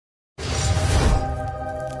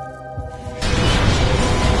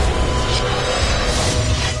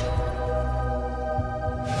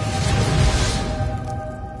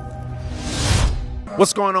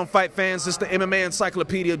What's going on, fight fans? It's the MMA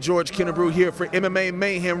Encyclopedia, George Kennebrew here for MMA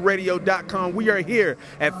Mayhem Radio.com. We are here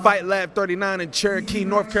at Fight Lab 39 in Cherokee,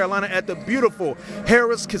 North Carolina at the beautiful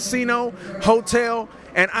Harrah's Casino Hotel.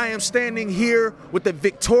 And I am standing here with the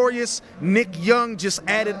victorious NickYoung. Just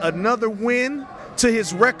added another win to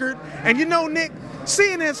his record. And you know, Nick,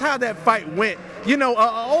 seeing as how that fight went, you know,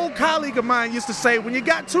 an old colleague of mine used to say, when you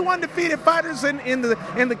got two undefeated fighters in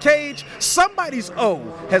the cage, somebody's O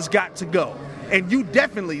has got to go. And you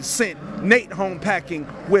definitely sent Nate home packing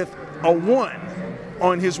with a 1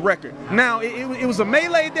 on his record. Now, it was a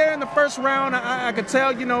melee there in the first round. I could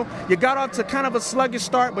tell, you know, you got off to kind of a sluggish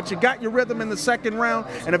start, but you got your rhythm in the second round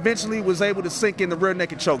and eventually was able to sink in the rear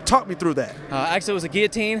naked choke. Talk me through that. Actually, it was a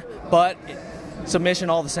guillotine, but submission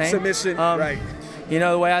all the same. Submission, right. You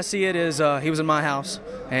know, the way I see it is he was in my house,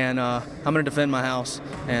 and I'm going to defend my house.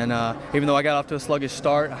 And even though I got off to a sluggish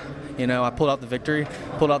start, you know, I pulled out the victory,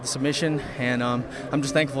 pulled out the submission, and I'm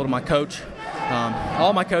just thankful to my coach,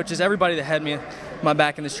 all my coaches, everybody that had my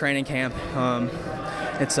back in this training camp.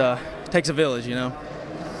 It takes a village, you know.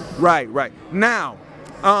 Right. Now,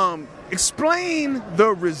 explain the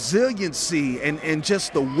resiliency and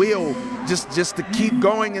just the will just to keep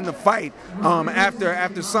going in the fight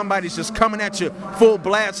after somebody's just coming at you full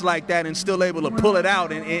blast like that and still able to pull it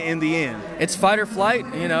out in the end. It's fight or flight,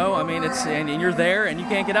 you know. I mean, and you're there and you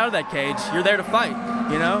can't get out of that cage. You're there to fight,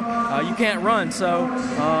 you know. You can't run, so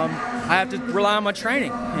I have to rely on my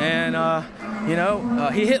training. And you know,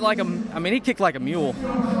 he kicked like a mule,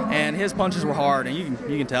 and his punches were hard, and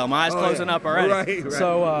you can tell my eyes closing up already. Right.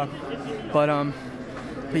 So,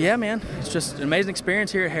 but yeah, man, it's just an amazing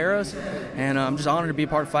experience here at Harrah's, and I'm just honored to be a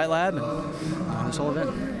part of Fight Lab and this whole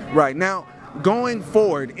event. Right now, going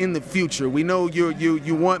forward in the future, we know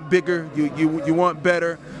you want bigger, you want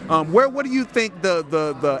better. What do you think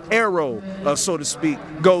the arrow, so to speak,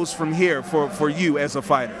 goes from here for you as a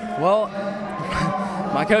fighter? Well,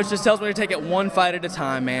 my coach just tells me to take it one fight at a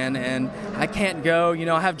time, man, and I can't go. You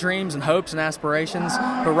know, I have dreams and hopes and aspirations,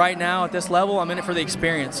 but right now at this level, I'm in it for the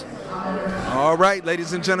experience. All right,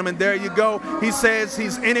 ladies and gentlemen, there you go. He says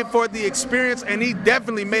he's in it for the experience, and he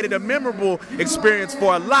definitely made it a memorable experience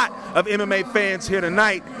for a lot of MMA fans here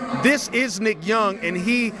tonight. This is NickYoung, and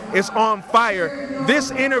he is on fire.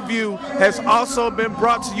 This interview has also been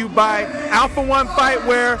brought to you by Alpha One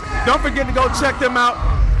Fightwear. Don't forget to go check them out.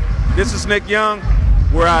 This is NickYoung.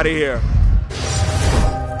 We're out of here.